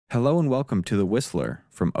Hello and welcome to The Whistler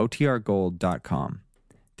from OTRGold.com.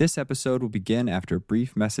 This episode will begin after a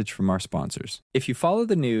brief message from our sponsors. If you follow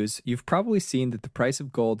the news, you've probably seen that the price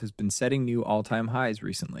of gold has been setting new all-time highs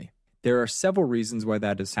recently. There are several reasons why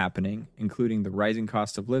that is happening, including the rising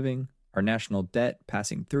cost of living, our national debt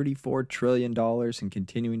passing $34 trillion and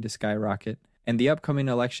continuing to skyrocket, and the upcoming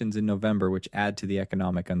elections in November which add to the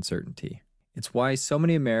economic uncertainty. It's why so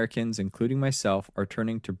many Americans, including myself, are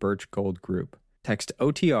turning to Birch Gold Group. Text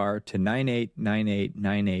OTR to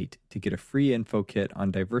 989898 to get a free info kit on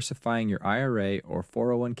diversifying your IRA or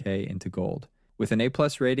 401k into gold. With an A+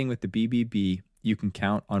 rating with the BBB, you can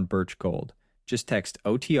count on Birch Gold. Just text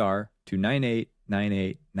OTR to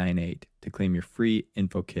 989898 to claim your free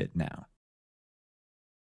info kit now.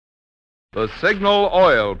 The Signal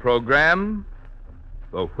Oil Program,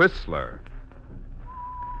 The Whistler.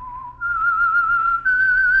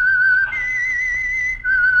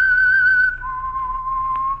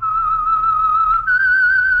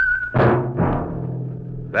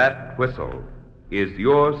 That whistle is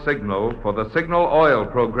your signal for the Signal Oil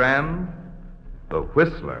Program, The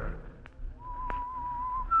Whistler.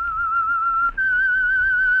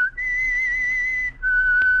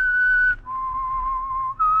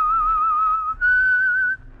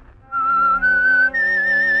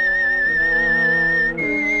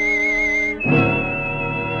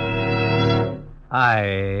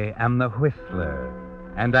 I am the Whistler,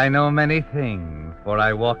 and I know many things, for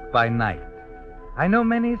I walk by night. I know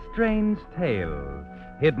many strange tales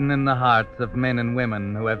hidden in the hearts of men and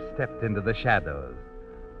women who have stepped into the shadows.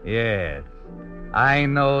 Yes, I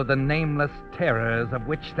know the nameless terrors of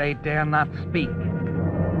which they dare not speak.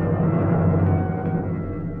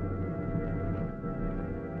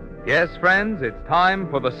 Yes, friends, it's time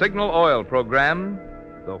for the Signal Oil Program,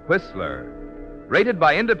 The Whistler. Rated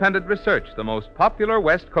by independent research, the most popular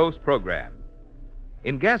West Coast program.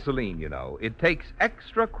 In gasoline, you know, it takes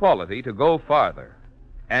extra quality to go farther.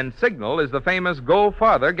 And Signal is the famous Go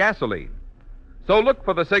Farther gasoline. So look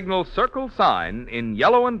for the Signal circle sign in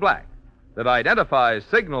yellow and black that identifies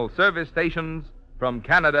Signal service stations from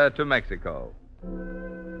Canada to Mexico.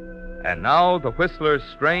 And now the Whistler's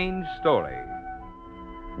strange story.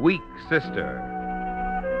 Weak Sister.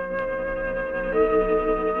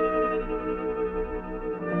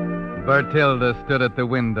 Bertilda stood at the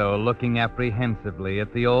window looking apprehensively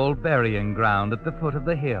at the old burying ground at the foot of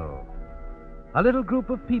the hill. A little group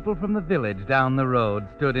of people from the village down the road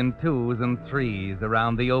stood in twos and threes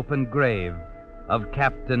around the open grave of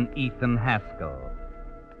Captain Ethan Haskell.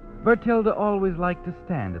 Bertilda always liked to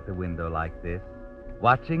stand at the window like this,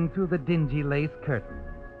 watching through the dingy lace curtains.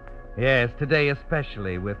 Yes, today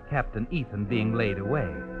especially, with Captain Ethan being laid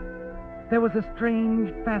away. There was a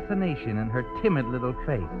strange fascination in her timid little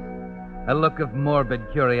face, a look of morbid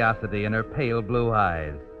curiosity in her pale blue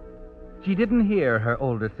eyes. She didn't hear her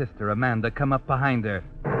older sister, Amanda, come up behind her.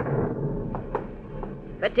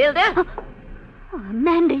 Matilda? Oh,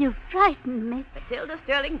 Amanda, you frightened me. Matilda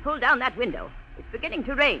Sterling, pull down that window. It's beginning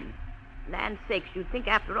to rain. Land's sakes, you'd think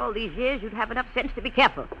after all these years you'd have enough sense to be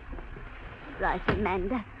careful. Right,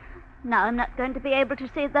 Amanda. Now I'm not going to be able to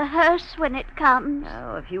see the hearse when it comes.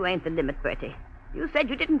 Oh, if you ain't the limit, Bertie. You said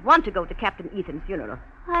you didn't want to go to Captain Ethan's funeral.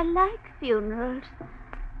 I like funerals,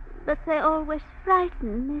 but they always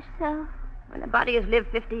frighten me so. When a body has lived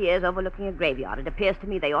 50 years overlooking a graveyard, it appears to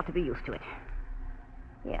me they ought to be used to it.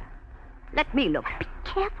 Here, let me look. Be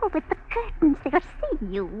careful with the curtains. They'll see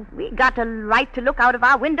you. We got a right to look out of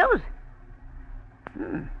our windows.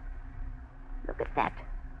 Look at that.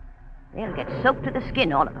 They'll get soaked to the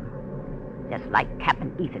skin, all of them. Just like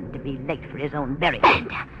Captain Ethan to be late for his own burial.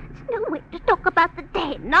 Amanda, it's no way to talk about the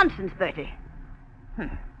dead. Nonsense, Bertie.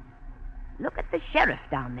 Look at the sheriff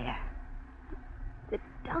down there. The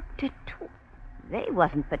doctor, too. They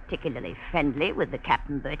wasn't particularly friendly with the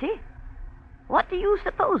captain, Bertie. What do you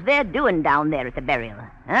suppose they're doing down there at the burial,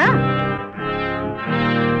 huh?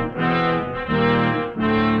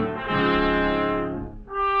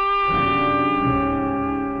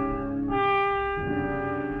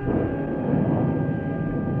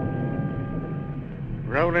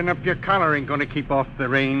 Rolling up your collar ain't going to keep off the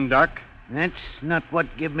rain, Doc. That's not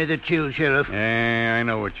what give me the chill, Sheriff. Yeah, I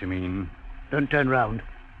know what you mean. Don't turn round.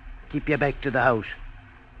 Keep your back to the house.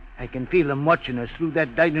 I can feel them watching us through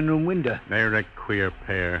that dining room window. They're a queer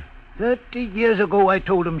pair. 30 years ago, I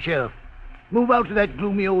told them, Sheriff. Move out of that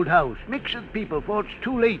gloomy old house. Mix with people, for it's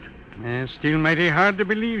too late. Still mighty hard to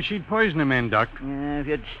believe she'd poison a man, Doc. If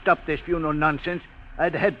you'd stopped this funeral nonsense,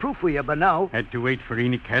 I'd had proof for you by now. Had to wait for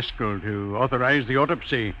Enoch Haskell to authorize the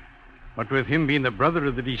autopsy. What with him being the brother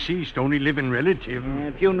of the deceased, only living relative.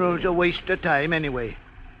 Funeral's a waste of time anyway.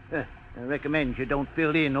 I recommend you don't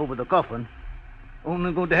fill in over the coffin.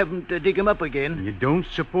 Only going to have 'em to dig him up again. You don't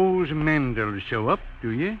suppose Amanda'll show up,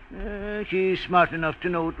 do you? She's smart enough to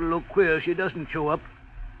know it'll look queer if she doesn't show up.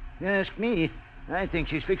 You ask me, I think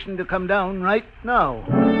she's fixing to come down right now.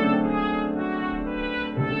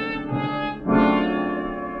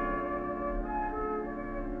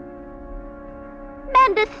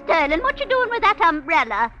 Amanda Sterling, what you doing with that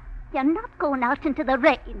umbrella? You're not going out into the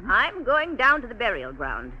rain. I'm going down to the burial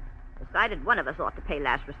ground. Decided one of us ought to pay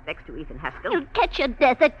last respects to Ethan Haskell. You'll catch your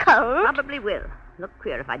desert cold. Probably will. Look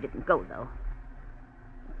queer if I didn't go, though.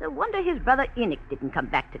 It's a wonder his brother Enoch didn't come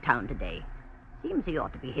back to town today. Seems he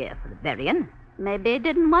ought to be here for the burying. Maybe he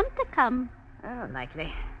didn't want to come. Oh,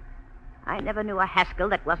 likely. I never knew a Haskell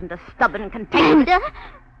that wasn't a stubborn contender.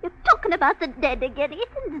 You're talking about the dead again.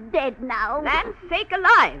 Ethan's dead now. Land's sake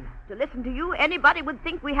alive. To listen to you, anybody would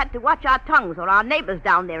think we had to watch our tongues, or our neighbors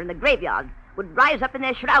down there in the graveyard would rise up in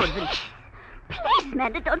their shrouds and... Please,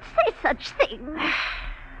 Amanda, don't say such things.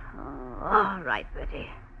 Oh, all right, Bertie.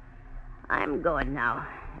 I'm going now.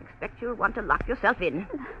 Expect you'll want to lock yourself in.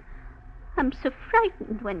 I'm so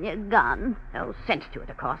frightened when you're gone. No sense to it,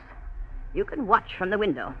 of course. You can watch from the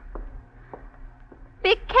window.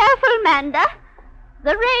 Be careful, Amanda.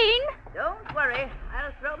 The rain. Don't worry.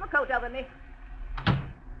 I'll throw my coat over me.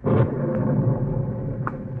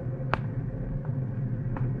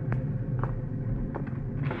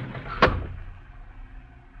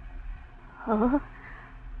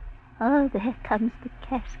 Oh, there comes the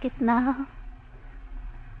casket now.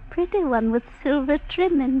 Pretty one with silver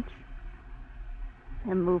trimmings.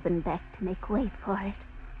 They're moving back to make way for it.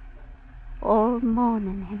 All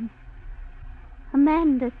mourning him.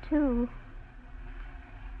 Amanda, too.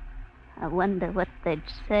 I wonder what they'd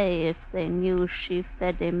say if they knew she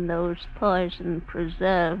fed him those poison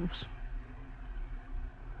preserves.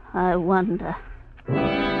 I wonder.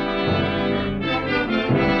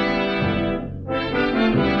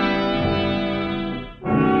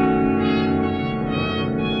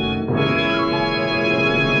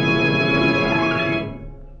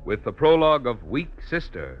 With the prologue of Weak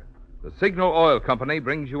Sister, the Signal Oil Company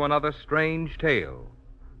brings you another strange tale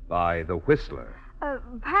by The Whistler.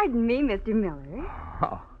 Pardon me, Mr. Miller.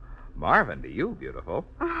 Oh, Marvin, to you, beautiful.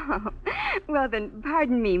 Oh, well, then,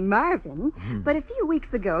 pardon me, Marvin. But a few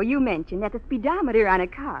weeks ago, you mentioned that the speedometer on a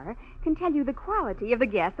car can tell you the quality of the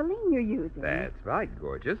gasoline you're using. That's right,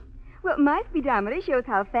 gorgeous. Well, my speedometer shows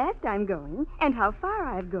how fast I'm going and how far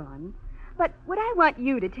I've gone. But what I want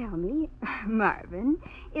you to tell me, Marvin,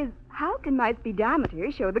 is how can my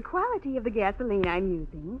speedometer show the quality of the gasoline I'm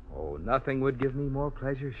using? Oh, nothing would give me more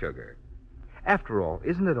pleasure, sugar. After all,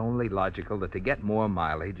 isn't it only logical that to get more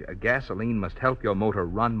mileage, a gasoline must help your motor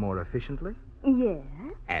run more efficiently? Yes.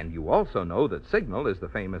 And you also know that Signal is the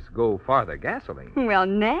famous Go Farther gasoline. Well,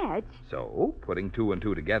 Natch. So, putting two and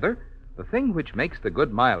two together, the thing which makes the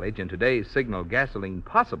good mileage in today's Signal gasoline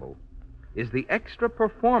possible is the extra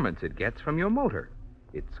performance it gets from your motor.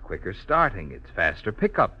 It's quicker starting, it's faster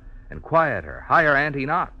pickup, and quieter, higher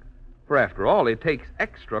anti-knock. For after all, it takes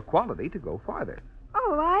extra quality to go farther.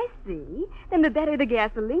 Oh, I see. Then the better the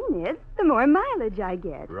gasoline is, the more mileage I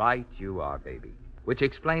get. Right you are, baby. Which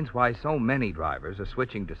explains why so many drivers are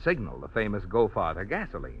switching to Signal, the famous Go Farther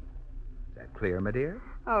gasoline. Is that clear, my dear?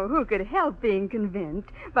 Oh, who could help being convinced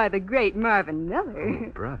by the great Marvin Miller? Oh,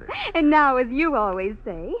 brother. And now, as you always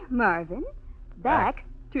say, Marvin, back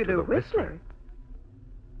to the Whistler.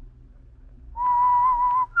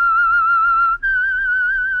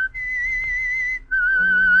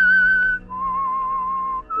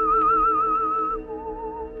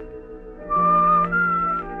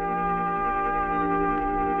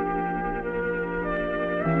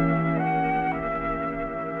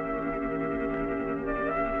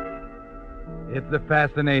 It's a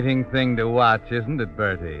fascinating thing to watch, isn't it,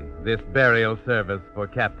 Bertie? This burial service for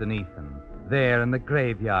Captain Ethan, there in the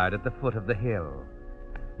graveyard at the foot of the hill.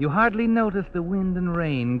 You hardly notice the wind and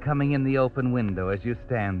rain coming in the open window as you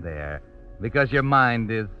stand there, because your mind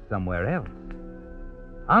is somewhere else.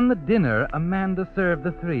 On the dinner Amanda served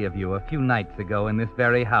the three of you a few nights ago in this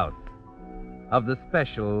very house. Of the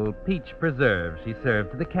special peach preserve she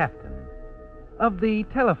served to the captain. Of the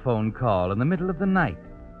telephone call in the middle of the night.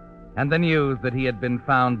 And the news that he had been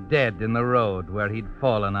found dead in the road where he'd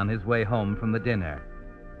fallen on his way home from the dinner.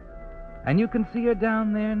 And you can see her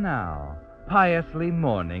down there now, piously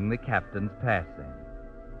mourning the captain's passing.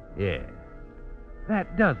 Yes,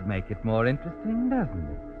 that does make it more interesting, doesn't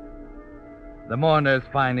it? The mourners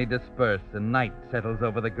finally disperse and night settles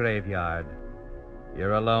over the graveyard.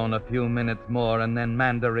 You're alone a few minutes more and then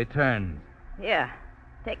Manda returns. Here,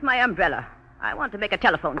 take my umbrella. I want to make a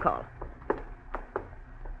telephone call.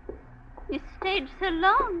 You stayed so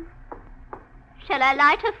long. Shall I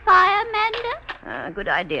light a fire, Amanda? Good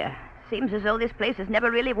idea. Seems as though this place is never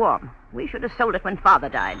really warm. We should have sold it when Father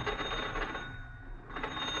died.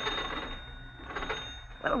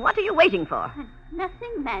 Well, what are you waiting for?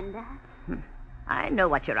 Nothing, Amanda. I know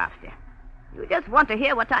what you're after. You just want to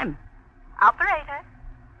hear what I'm... Operator,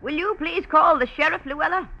 Will you please call the sheriff,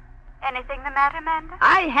 Luella? anything the matter, Amanda?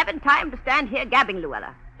 I haven't time to stand here gabbing,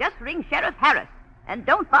 Luella. Just ring Sheriff Harris. And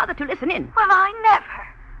don't bother to listen in. Well, I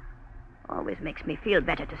never. Always makes me feel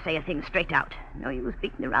better to say a thing straight out. No use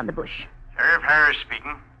beating around the bush. Sheriff Harris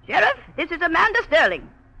speaking. Sheriff, this is Amanda Sterling.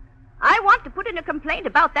 I want to put in a complaint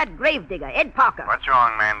about that gravedigger, Ed Parker. What's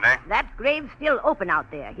wrong, Mandy? That grave's still open out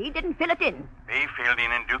there. He didn't fill it in. Be filled in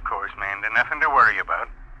due course, Mandy. Nothing to worry about.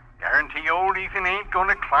 Guarantee old Ethan ain't going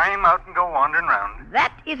to climb out and go wandering round.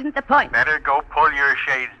 That isn't the point. Better go pull your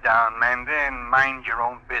shades down, Mandy, and mind your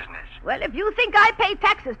own business. Well, if you think I pay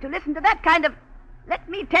taxes to listen to that kind of... Let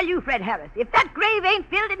me tell you, Fred Harris, if that grave ain't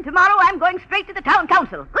filled in tomorrow, I'm going straight to the town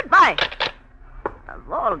council. Goodbye.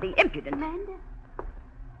 Of all the impudence. Amanda,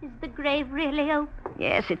 is the grave really open?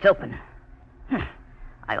 Yes, it's open.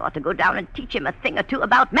 I ought to go down and teach him a thing or two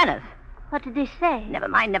about manners. What did he say? Never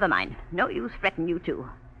mind, never mind. No use fretting you two.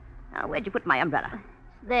 Now, where'd you put my umbrella?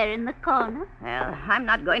 It's there in the corner. Well, I'm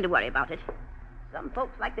not going to worry about it. Some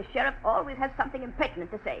folks like the sheriff always has something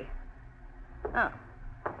impertinent to say. Oh.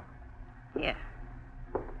 Here.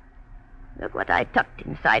 Look what I tucked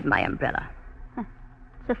inside my umbrella.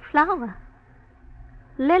 It's a flower.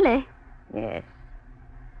 Lily. Yes.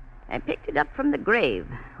 I picked it up from the grave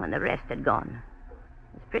when the rest had gone.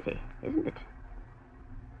 It's pretty, isn't it?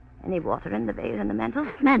 Any water in the vase and the mantel?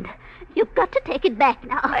 Amanda, you've got to take it back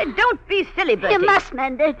now. Don't be silly, Bertie. You must,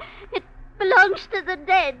 Amanda. It belongs to the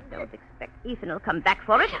dead. Don't expect Ethan will come back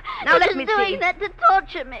for it. Now let me see. You're doing that to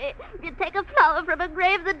torture me. If you take a flower from a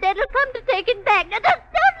grave, the dead will come to take it back. Now, don't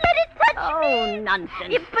let it touch me. Oh, nonsense.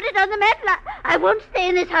 You put it on the mantel. I won't stay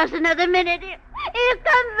in this house another minute. He'll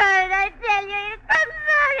come for it, I tell you. He'll come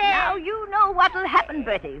for it. Now you know what'll happen,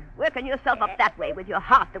 Bertie. Working yourself up that way with your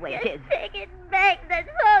heart the way it is. Take it back. That's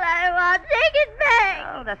all I want. Take it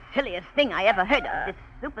back. Oh, the silliest thing I ever heard of, this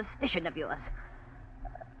superstition of yours.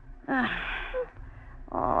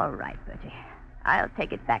 All right, Bertie. I'll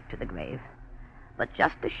take it back to the grave. But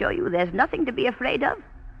just to show you there's nothing to be afraid of,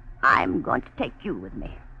 I'm going to take you with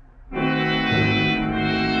me.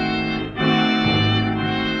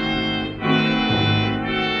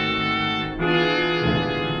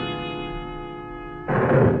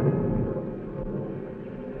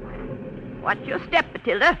 Watch your step,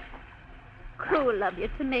 Matilda. Cruel of you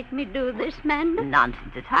to make me do this, Amanda.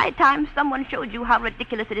 Nonsense. It's high time someone showed you how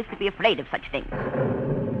ridiculous it is to be afraid of such things.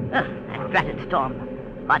 That dratted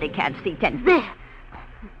storm. Body can't see 10 feet. There.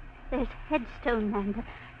 There's headstone, Amanda.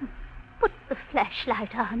 Put the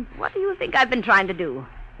flashlight on. What do you think I've been trying to do?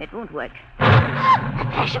 It won't work.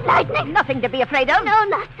 A flash of lightning. Nothing to be afraid of. No,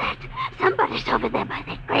 not that. Somebody's over there by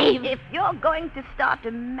that grave. If you're going to start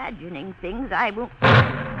imagining things, I won't...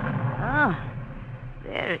 Oh,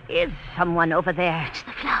 there is someone over there. It's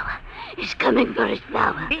the flower. He's coming for his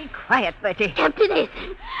flower. Be quiet, Bertie. Captain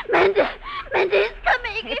Ethan. Amanda is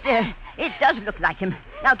coming. It does look like him.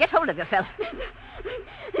 Now get hold of yourself.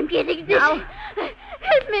 I'm getting dizzy. Now.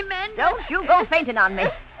 Help me, Amanda. Don't you go fainting on me.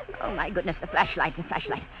 Oh, my goodness, the flashlight. If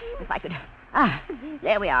I could...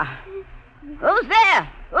 there we are. Who's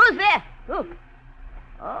there? Who?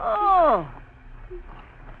 Oh,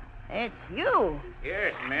 it's you.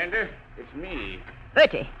 Yes, Amanda. It's me.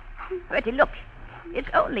 Bertie, look. It's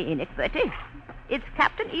only Enoch, Bertie. It's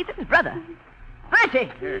Captain Ethan's brother. Bertie!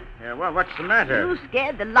 Yeah, well, what's the matter? You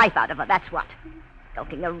scared the life out of her, that's what.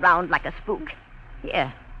 Skulking around like a spook.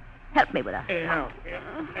 Here, help me with her.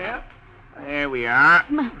 Yeah. There we are.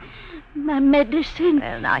 My medicine.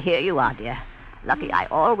 Well, now, here you are, dear. Lucky I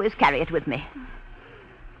always carry it with me.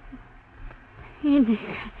 Enoch.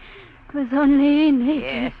 It was only Enoch.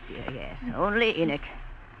 Yes, dear, yes. Only Enoch.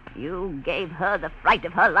 You gave her the fright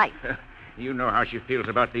of her life. You know how she feels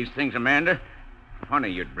about these things, Amanda. Funny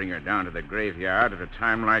you'd bring her down to the graveyard at a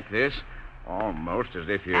time like this. Almost as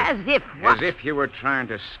if you... As if what? As if you were trying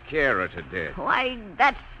to scare her to death. Why,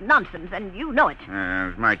 that's nonsense, and you know it.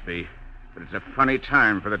 It might be. But it's a funny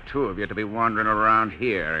time for the two of you to be wandering around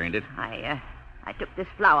here, ain't it? I took this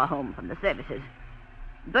flower home from the services.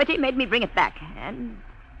 Bertie made me bring it back, and...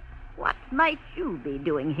 What might you be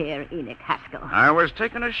doing here, Enoch Haskell? I was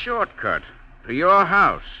taking a shortcut to your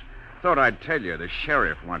house. Thought I'd tell you the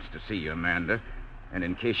sheriff wants to see you, Amanda. And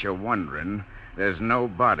in case you're wondering, there's no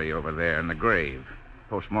body over there in the grave.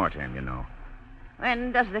 Post-mortem, you know.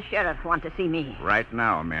 When does the sheriff want to see me? Right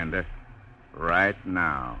now, Amanda. Right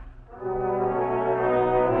now.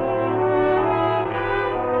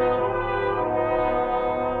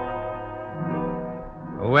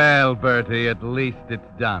 Well, Bertie, at least it's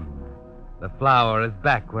done. The flower is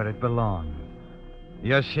back where it belongs.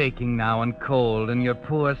 You're shaking now and cold, and your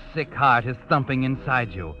poor sick heart is thumping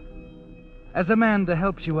inside you. As Amanda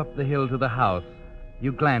helps you up the hill to the house,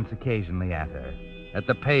 you glance occasionally at her, at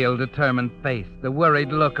the pale, determined face, the worried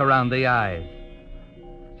look around the eyes.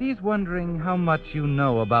 She's wondering how much you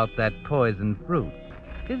know about that poison fruit,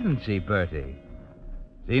 isn't she, Bertie?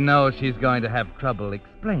 She knows she's going to have trouble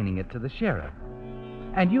explaining it to the sheriff.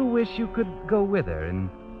 And you wish you could go with her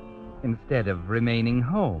instead of remaining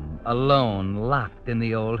home, alone, locked in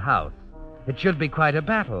the old house. It should be quite a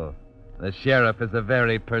battle. The sheriff is a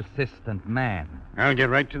very persistent man. I'll get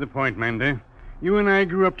right to the point, Manda. You and I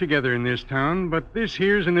grew up together in this town, but this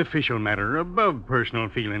here's an official matter, above personal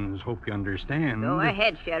feelings. Hope you understand. Go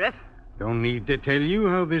ahead, Sheriff. Don't need to tell you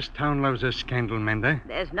how this town loves a scandal, Manda.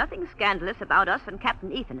 There's nothing scandalous about us and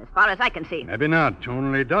Captain Ethan, as far as I can see. Maybe not.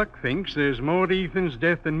 Only Doc thinks there's more to Ethan's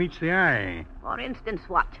death than meets the eye. For instance,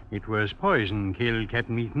 what? It was poison killed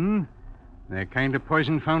Captain Ethan. The kind of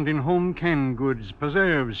poison found in home canned goods,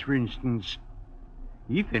 preserves, for instance.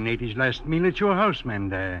 Ethan ate his last meal at your house,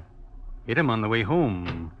 Manda. Hit him on the way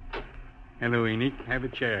home. Hello, Enoch. Have a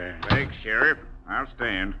chair. Thanks, Sheriff. I'll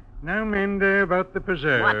stand. Now, Manda, about the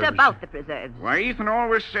preserves. What about the preserves? Why, Ethan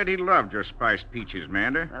always said he loved your spiced peaches,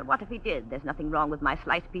 Manda. Well, what if he did? There's nothing wrong with my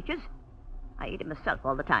sliced peaches. I eat them myself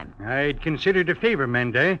all the time. I'd consider it a favor,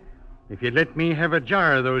 Manda, if you'd let me have a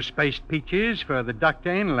jar of those spiced peaches for the doc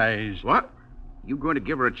to analyze. What? You going to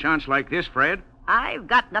give her a chance like this, Fred? I've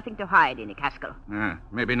got nothing to hide, Enoch Haskell.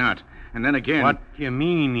 Maybe not. And then again... What do you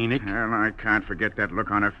mean, Enoch? Well, I can't forget that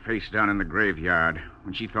look on her face down in the graveyard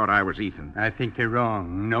when she thought I was Ethan. I think you're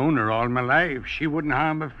wrong. Known her all my life. She wouldn't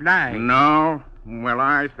harm a fly. No? Well,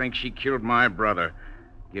 I think she killed my brother.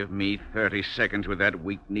 Give me 30 seconds with that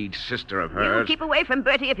weak-kneed sister of hers. You keep away from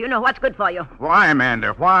Bertie if you know what's good for you. Why,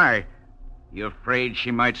 Amanda? Why? You afraid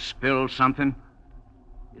she might spill something?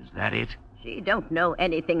 Is that it? She don't know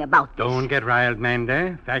anything about this. Don't get riled,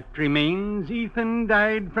 Manda. Fact remains, Ethan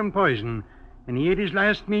died from poison, and he ate his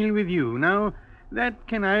last meal with you. Now, that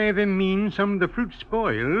can either mean some of the fruit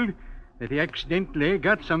spoiled, that he accidentally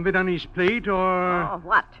got some of it on his plate, or... Oh,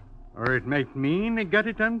 what? Or it might mean he got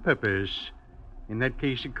it on purpose. In that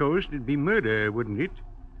case, of course, it'd be murder, wouldn't it?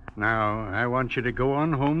 Now, I want you to go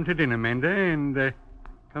on home to dinner, Manda, and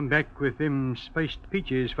come back with them spiced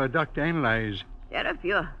peaches for Doc to analyze. Sheriff,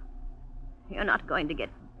 You're not going to get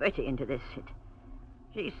Bertie into this.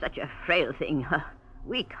 She's such a frail thing, a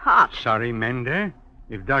weak heart. Sorry, Manda.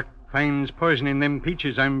 If Doc finds poison in them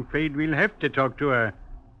peaches, I'm afraid we'll have to talk to her.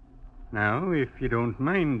 Now, if you don't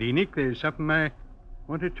mind, Enoch, there's something I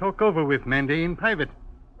want to talk over with Manda in private.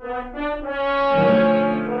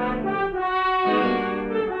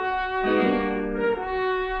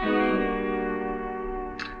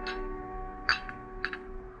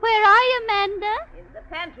 Where are you, Amanda? In the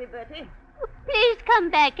pantry, Bertie. Please come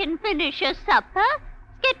back and finish your supper.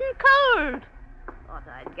 It's getting cold. Thought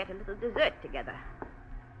I'd get a little dessert together.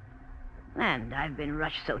 And I've been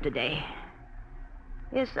rushed so today.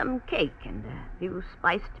 Here's some cake and a few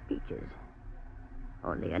spiced peaches.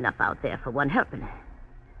 Only enough out there for one helping.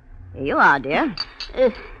 Here you are, dear.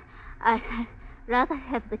 I'd rather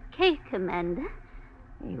have the cake, Amanda.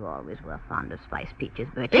 You always were fond of spiced peaches,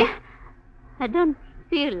 Bertie. I don't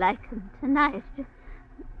feel like them tonight.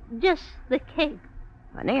 Just the cake.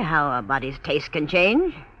 Funny how a body's taste can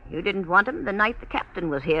change. You didn't want 'em the night the captain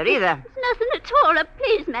was here, either. It's nothing at all.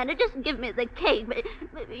 Please, Amanda, just give me the cake.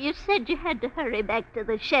 You said you had to hurry back to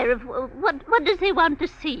the sheriff. What does he want to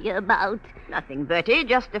see you about? Nothing, Bertie.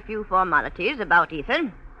 Just a few formalities about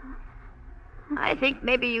Ethan. I think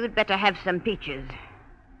maybe you'd better have some peaches.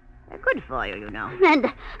 They're good for you, you know.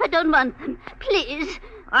 Amanda, I don't want them. Please.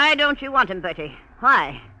 Why don't you want them, Bertie?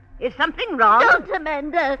 Why? Is something wrong? Don't,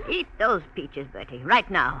 Amanda. Eat those peaches, Bertie, right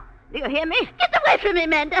now. Do you hear me? Get away from me,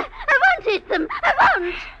 Amanda. I won't eat them. I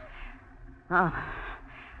won't. Oh.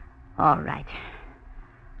 All right.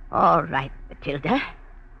 All right, Matilda.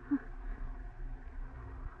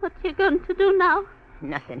 What are you going to do now?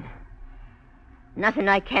 Nothing. Nothing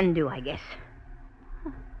I can do, I guess.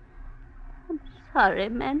 I'm sorry,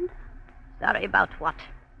 Amanda. Sorry about what?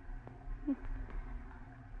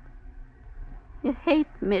 You hate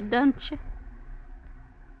me, don't you?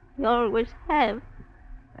 You always have.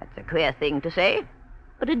 That's a queer thing to say.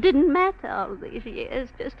 But it didn't matter all these years,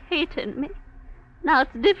 just hating me. Now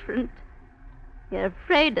it's different. You're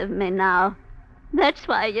afraid of me now. That's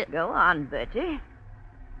why you... Go on, Bertie.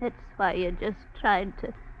 That's why you just tried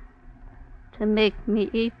to to make me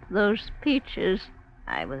eat those peaches.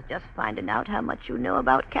 I was just finding out how much you know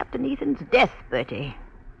about Captain Ethan's death, Bertie.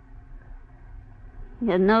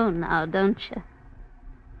 You know now, don't you?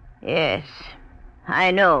 Yes,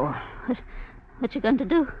 I know. What you going to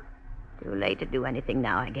do? Too late to do anything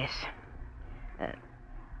now, I guess.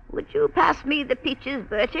 Would you pass me the peaches,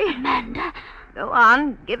 Bertie? Amanda. Go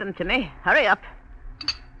on, give them to me. Hurry up.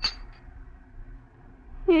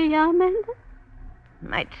 Here you are, Amanda.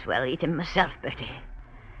 Might swell eat him myself, Bertie.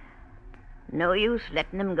 No use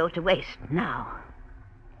letting them go to waste now.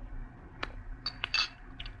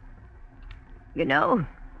 You know,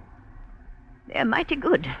 they're mighty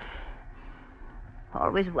good.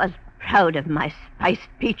 Always was proud of my spiced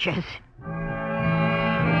peaches.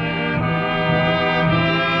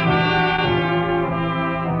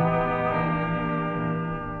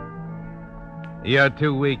 You're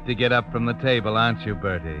too weak to get up from the table, aren't you,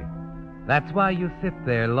 Bertie? That's why you sit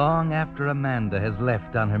there long after Amanda has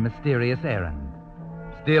left on her mysterious errand,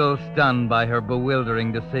 still stunned by her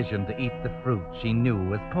bewildering decision to eat the fruit she knew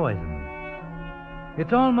was poisoned.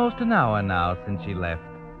 It's almost an hour now since she left,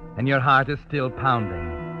 and your heart is still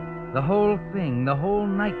pounding. The whole thing, the whole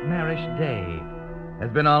nightmarish day,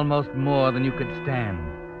 has been almost more than you could stand.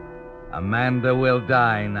 Amanda will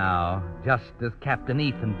die now, just as Captain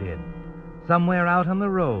Ethan did, somewhere out on the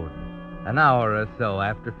road, an hour or so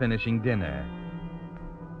after finishing dinner.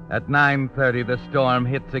 At 9:30, the storm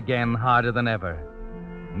hits again harder than ever,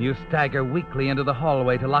 and you stagger weakly into the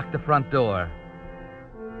hallway to lock the front door.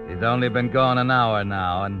 She's only been gone an hour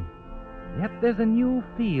now, and yet there's a new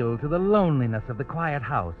feel to the loneliness of the quiet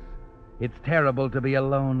house. It's terrible to be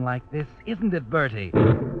alone like this, isn't it, Bertie?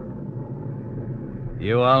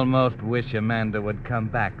 You almost wish Amanda would come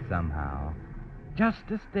back somehow, just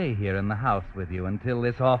to stay here in the house with you until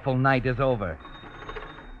this awful night is over.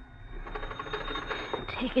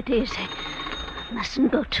 Take it easy.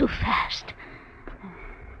 Mustn't go too fast.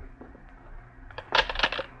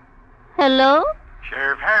 Hello?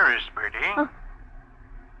 Sheriff Harris, Bertie. Oh.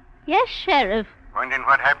 Yes, Sheriff. Wondering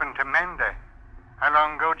what happened to Amanda. How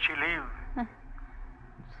long ago'd she leave?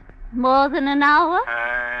 More than an hour?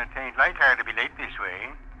 It ain't like her to be late this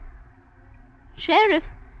way. Sheriff,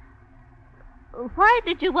 why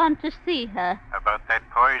did you want to see her? About that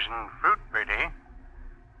poisoned fruit, Bertie.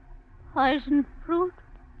 Poison fruit?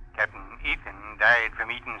 Captain Ethan died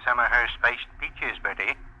from eating some of her spiced peaches,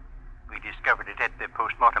 Bertie. We discovered it at the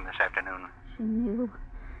postmortem this afternoon.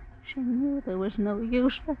 She knew there was no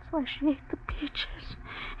use. That's why she ate the peaches.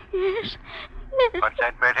 Yes. What's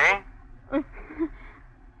that, Bertie?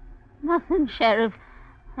 Nothing, Sheriff.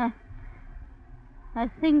 I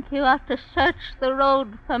think you ought to search the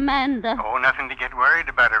road for Amanda. Oh, nothing to get worried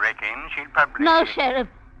about, I reckon. She'll probably... No, Sheriff.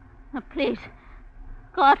 Please,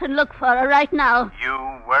 go out and look for her right now. You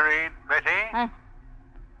worried, Bertie?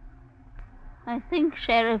 I think,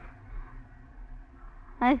 Sheriff,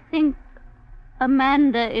 I think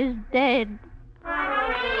Amanda is dead.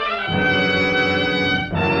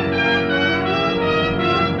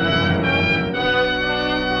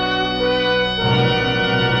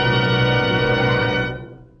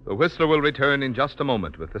 The Whistler will return in just a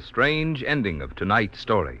moment with the strange ending of tonight's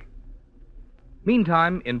story.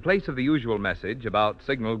 Meantime, in place of the usual message about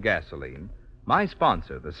Signal gasoline, my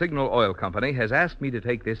sponsor, the Signal Oil Company, has asked me to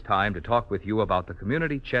take this time to talk with you about the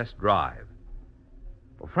Community Chest Drive.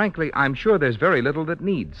 Well, frankly, I'm sure there's very little that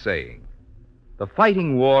needs saying. The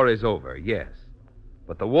fighting war is over, yes.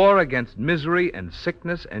 But the war against misery and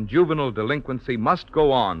sickness and juvenile delinquency must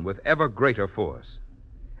go on with ever greater force.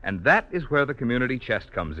 And that is where the Community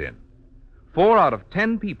Chest comes in. 4 out of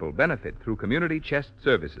 10 people benefit through Community Chest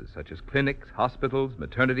services, such as clinics, hospitals,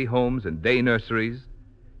 maternity homes, and day nurseries,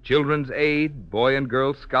 Children's Aid, Boy and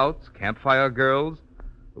Girl Scouts, Campfire Girls,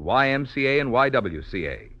 the YMCA and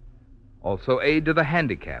YWCA. Also aid to the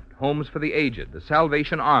handicapped, homes for the aged, the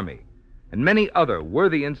Salvation Army, and many other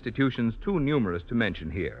worthy institutions too numerous to mention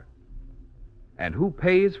here. And who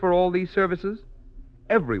pays for all these services?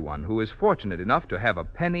 Everyone who is fortunate enough to have a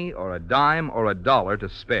penny or a dime or a dollar to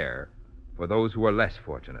spare for those who are less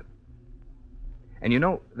fortunate. And you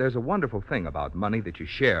know, there's a wonderful thing about money that you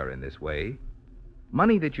share in this way.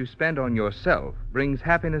 Money that you spend on yourself brings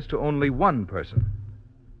happiness to only one person.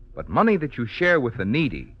 But money that you share with the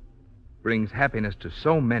needy brings happiness to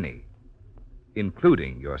so many,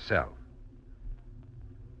 including yourself.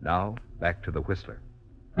 Now, back to the Whistler.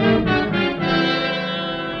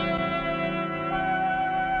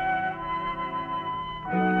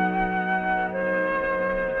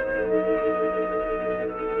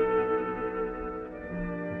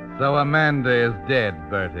 So Amanda is dead,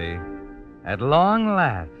 Bertie. At long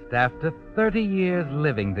last, after 30 years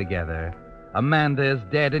living together, Amanda is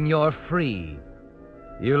dead and you're free.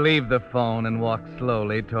 You leave the phone and walk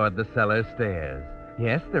slowly toward the cellar stairs.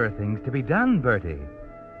 Yes, there are things to be done, Bertie.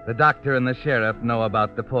 The doctor and the sheriff know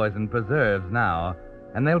about the poison preserves now,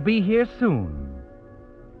 and they'll be here soon.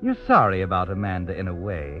 You're sorry about Amanda in a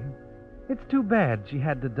way. It's too bad she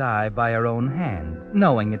had to die by her own hand,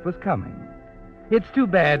 knowing it was coming. It's too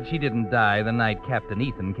bad she didn't die the night Captain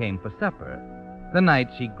Ethan came for supper, the night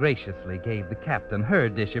she graciously gave the captain her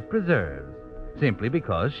dish of preserves, simply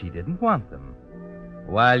because she didn't want them.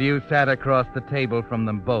 While you sat across the table from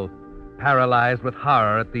them both, paralyzed with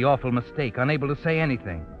horror at the awful mistake, unable to say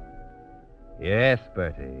anything. Yes,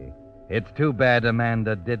 Bertie, it's too bad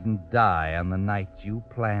Amanda didn't die on the night you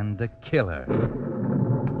planned to kill her.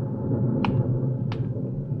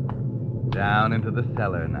 Down into the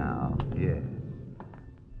cellar now, yes.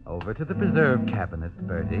 Over to the preserve cabinets,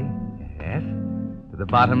 Bertie. Yes. To the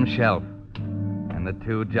bottom shelf. And the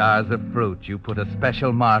 2 jars of fruit you put a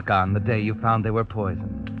special mark on the day you found they were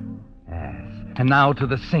poisoned. Yes. And now to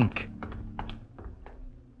the sink.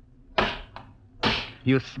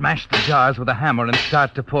 You smash the jars with a hammer and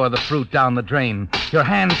start to pour the fruit down the drain. Your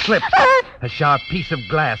hand slips. A sharp piece of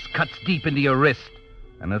glass cuts deep into your wrist,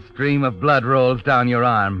 and a stream of blood rolls down your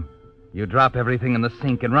arm. You drop everything in the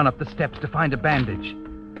sink and run up the steps to find a bandage.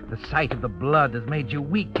 The sight of the blood has made you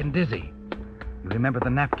weak and dizzy. You remember the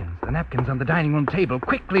napkins on the dining room table.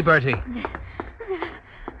 Quickly, Bertie.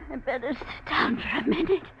 I better sit down for a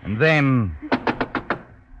minute. And then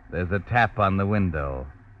there's a tap on the window.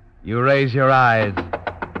 You raise your eyes.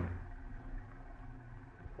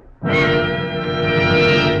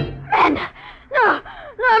 Amanda! No,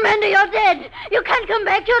 Amanda, you're dead. You can't come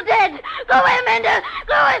back. You're dead. Go away, Amanda.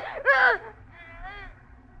 Go away.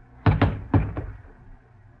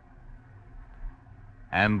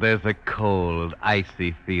 And there's a cold,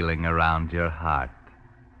 icy feeling around your heart.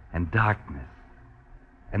 And darkness.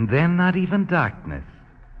 And then not even darkness.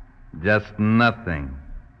 Just nothing.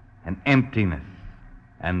 And emptiness.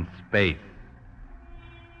 And space.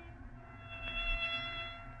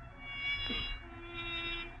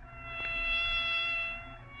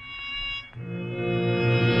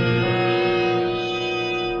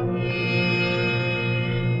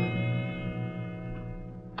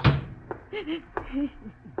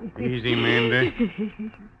 Easy, Amanda.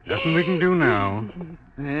 Nothing we can do now.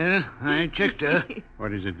 Well, I checked her.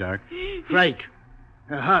 What is it, Doc? Fright.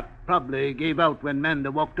 Her heart probably gave out when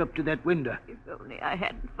Manda walked up to that window. If only I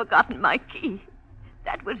hadn't forgotten my key.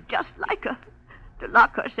 That was just like her, to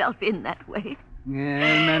lock herself in that way.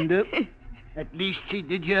 Yeah, Manda. At least she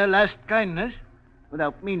did you her last kindness.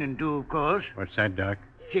 Without meaning to, of course. What's that, Doc?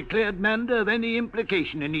 She cleared Manda of any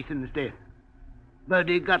implication in Ethan's death.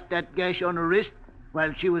 Buddy got that gash on her wrist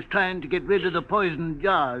while she was trying to get rid of the poisoned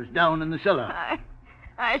jars down in the cellar.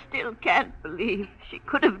 I still can't believe she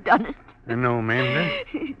could have done it. I know, Amanda.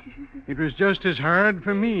 It was just as hard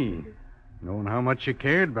for me. Knowing how much you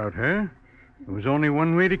cared about her, there was only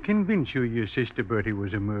one way to convince you your sister Bertie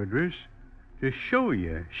was a murderess. To show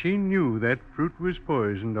you she knew that fruit was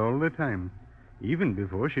poisoned all the time. Even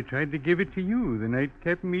before she tried to give it to you the night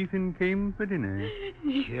Captain Ethan came for dinner.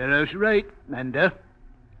 Sheriff's right, Manda.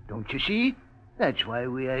 Don't you see? That's why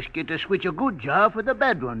we asked you to switch a good jar for the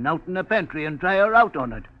bad one out in the pantry and try her out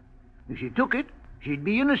on it. If she took it, she'd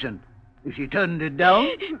be innocent. If she turned it down...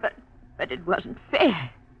 But it wasn't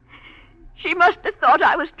fair. She must have thought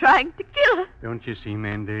I was trying to kill her. Don't you see,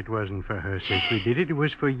 Amanda, it wasn't for her sake we did it. It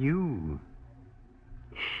was for you.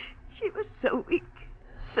 She was so weak,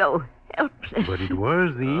 so helpless. But it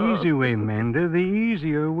was the easy way, Amanda, the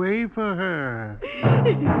easier way for her.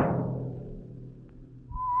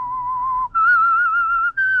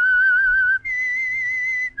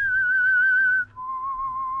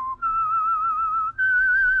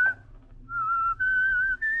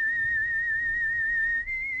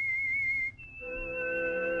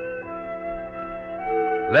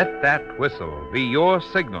 Let that whistle be your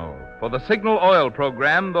signal for the Signal Oil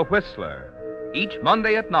program, The Whistler, each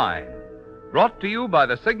Monday at 9. Brought to you by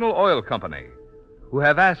the Signal Oil Company, who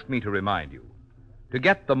have asked me to remind you, to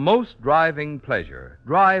get the most driving pleasure,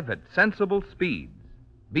 drive at sensible speeds,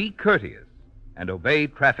 be courteous, and obey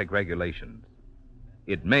traffic regulations.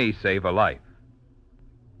 It may save a life,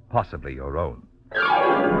 possibly your own.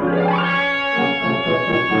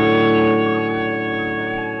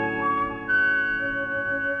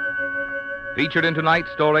 Featured in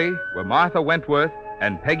tonight's story were Martha Wentworth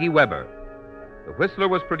and Peggy Weber. The Whistler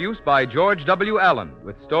was produced by George W. Allen,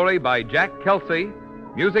 with story by Jack Kelsey,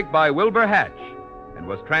 music by Wilbur Hatch, and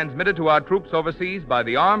was transmitted to our troops overseas by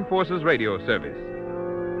the Armed Forces Radio Service.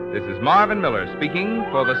 This is Marvin Miller speaking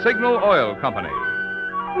for the Signal Oil Company.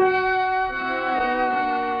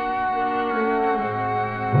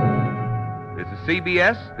 This is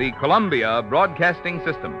CBS, the Columbia Broadcasting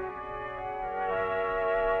System.